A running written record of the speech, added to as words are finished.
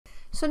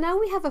So now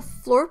we have a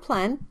floor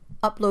plan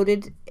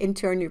uploaded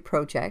into our new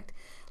project.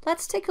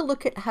 Let's take a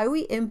look at how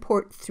we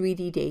import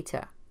 3D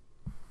data.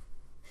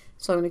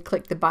 So I'm going to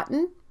click the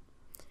button.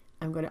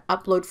 I'm going to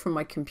upload from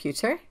my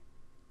computer.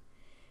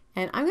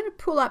 And I'm going to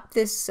pull up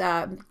this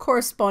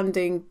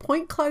corresponding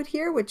point cloud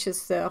here, which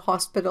is the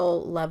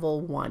hospital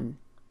level 1.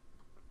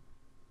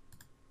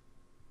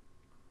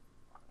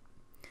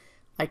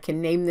 I can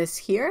name this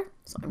here.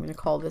 So I'm going to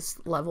call this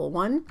level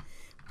 1.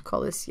 Call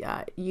this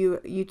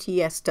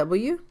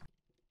UTSW.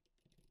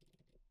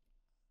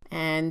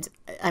 And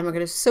I'm going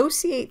to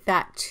associate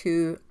that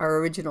to our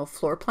original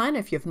floor plan.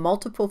 If you have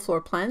multiple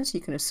floor plans,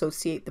 you can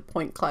associate the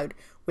point cloud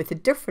with a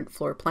different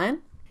floor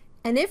plan.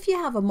 And if you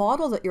have a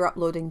model that you're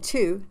uploading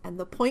to, and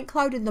the point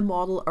cloud and the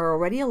model are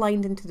already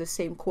aligned into the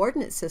same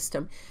coordinate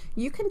system,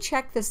 you can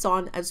check this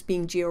on as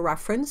being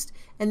georeferenced,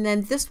 and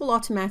then this will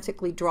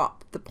automatically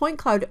drop the point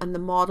cloud and the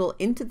model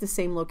into the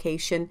same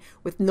location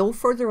with no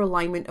further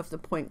alignment of the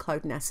point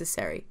cloud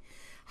necessary.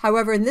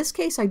 However, in this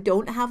case, I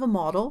don't have a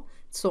model,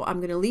 so I'm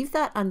going to leave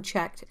that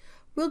unchecked.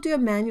 We'll do a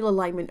manual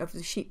alignment of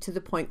the sheet to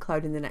the point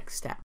cloud in the next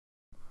step.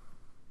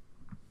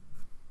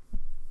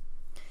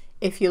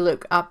 If you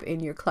look up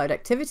in your Cloud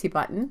Activity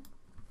button,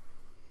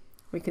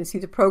 we can see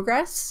the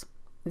progress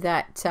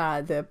that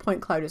the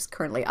point cloud is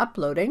currently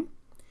uploading.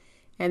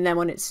 And then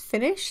when it's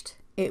finished,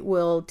 it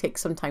will take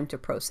some time to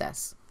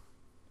process.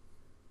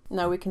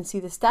 Now we can see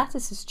the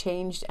status has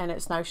changed and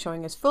it's now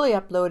showing as fully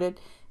uploaded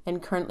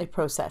and currently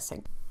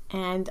processing.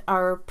 And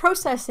our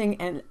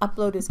processing and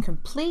upload is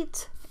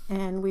complete,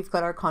 and we've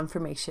got our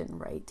confirmation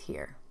right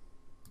here.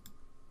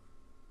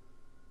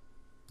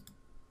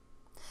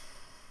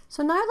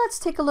 So now let's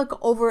take a look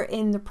over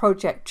in the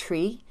project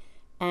tree,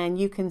 and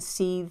you can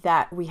see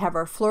that we have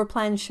our floor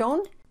plan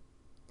shown.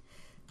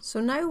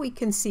 So now we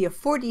can see a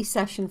 4D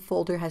session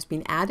folder has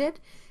been added,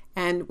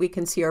 and we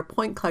can see our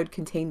point cloud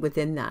contained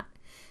within that.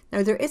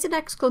 Now there is an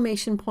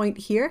exclamation point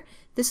here.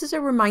 This is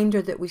a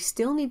reminder that we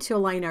still need to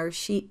align our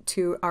sheet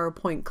to our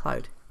point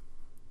cloud.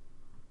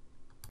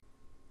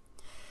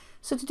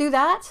 So to do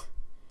that,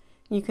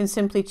 you can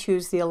simply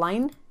choose the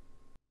Align.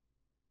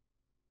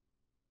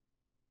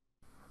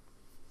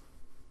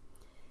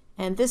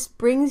 And this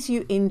brings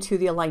you into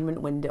the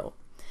alignment window.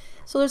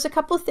 So there's a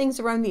couple of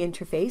things around the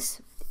interface.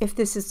 If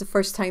this is the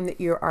first time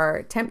that you are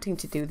attempting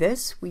to do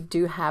this, we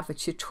do have a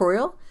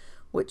tutorial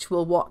which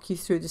will walk you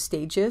through the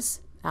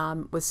stages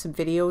with some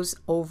videos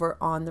over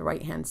on the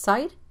right hand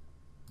side.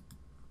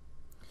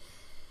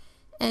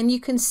 And you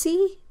can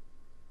see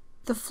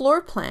the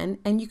floor plan,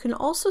 and you can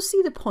also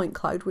see the point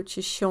cloud, which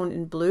is shown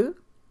in blue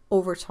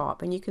over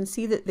top. And you can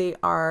see that they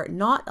are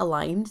not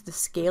aligned. The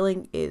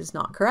scaling is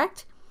not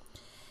correct.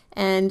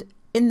 And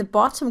in the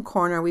bottom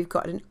corner, we've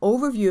got an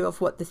overview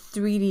of what the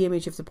 3D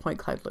image of the point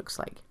cloud looks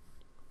like.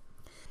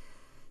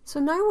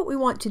 So now what we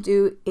want to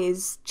do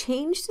is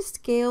change the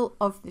scale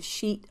of the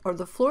sheet or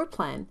the floor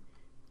plan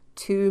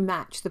to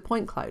match the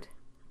point cloud.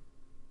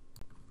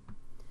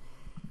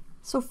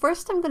 So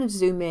first I'm going to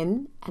zoom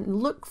in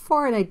and look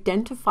for an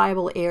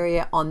identifiable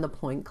area on the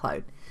point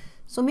cloud.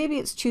 So maybe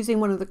it's choosing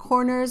one of the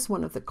corners,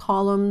 one of the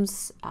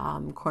columns,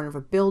 corner of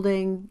a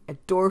building, a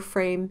door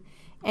frame,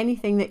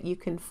 anything that you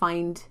can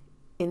find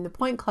in the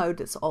point cloud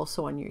that's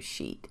also on your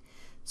sheet.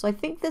 So I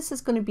think this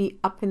is going to be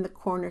up in the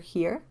corner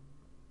here.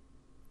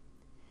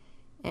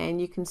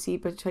 And you can see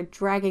by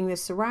dragging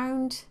this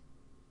around,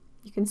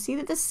 you can see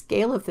that the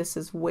scale of this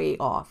is way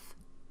off.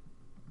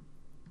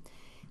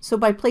 So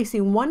by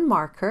placing one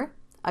marker,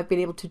 I've been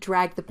able to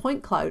drag the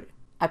point cloud.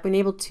 I've been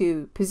able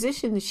to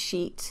position the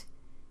sheet,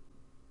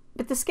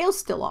 but the scale's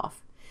still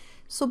off.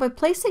 So by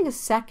placing a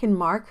second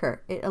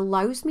marker, it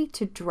allows me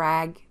to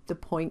drag the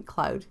point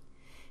cloud.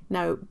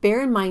 Now,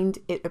 bear in mind,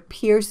 it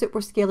appears that we're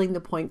scaling the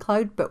point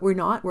cloud, but we're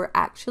not. We're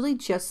actually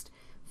just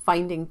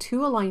finding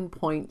two aligned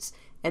points,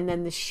 and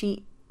then the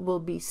sheet will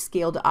be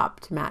scaled up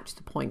to match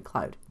the point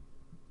cloud.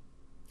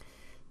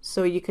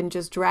 So you can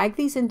just drag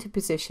these into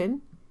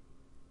position,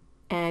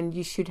 and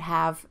you should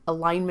have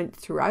alignment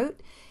throughout.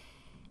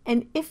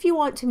 And if you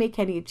want to make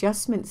any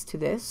adjustments to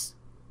this,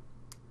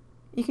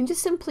 you can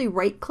just simply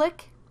right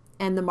click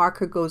and the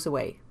marker goes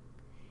away.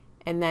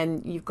 And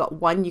then you've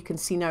got one. You can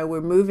see now we're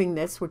moving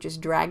this, we're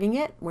just dragging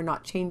it, we're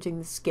not changing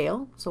the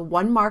scale. So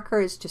one marker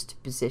is just a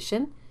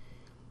position.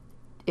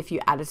 If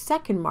you add a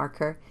second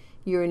marker,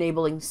 you're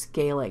enabling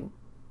scaling.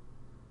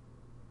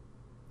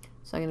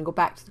 So I'm going to go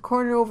back to the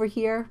corner over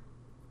here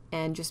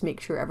and just make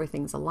sure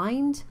everything's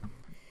aligned.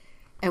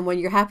 And when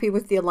you're happy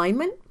with the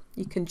alignment,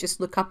 you can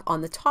just look up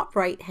on the top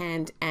right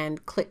hand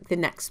and click the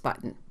next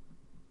button.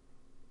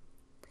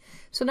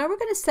 So now we're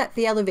going to set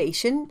the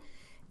elevation,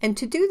 and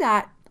to do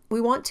that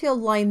we want to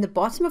align the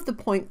bottom of the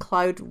point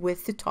cloud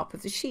with the top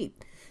of the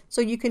sheet.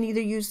 So you can either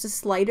use the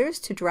sliders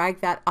to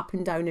drag that up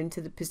and down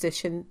into the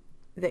position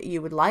that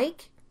you would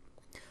like,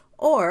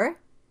 or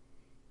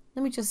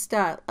let me just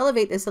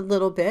elevate this a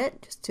little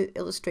bit just to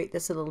illustrate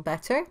this a little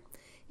better.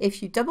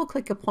 If you double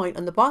click a point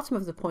on the bottom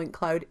of the point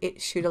cloud,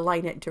 it should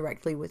align it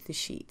directly with the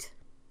sheet.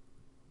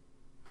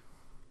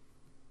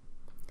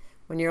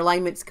 When your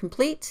alignment's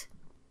complete,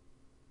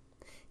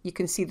 you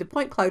can see the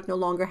point cloud no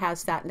longer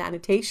has that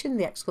annotation,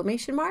 the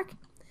exclamation mark.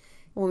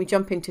 When we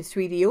jump into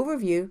 3D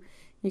overview,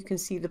 you can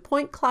see the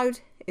point cloud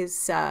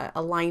is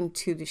aligned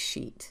to the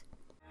sheet.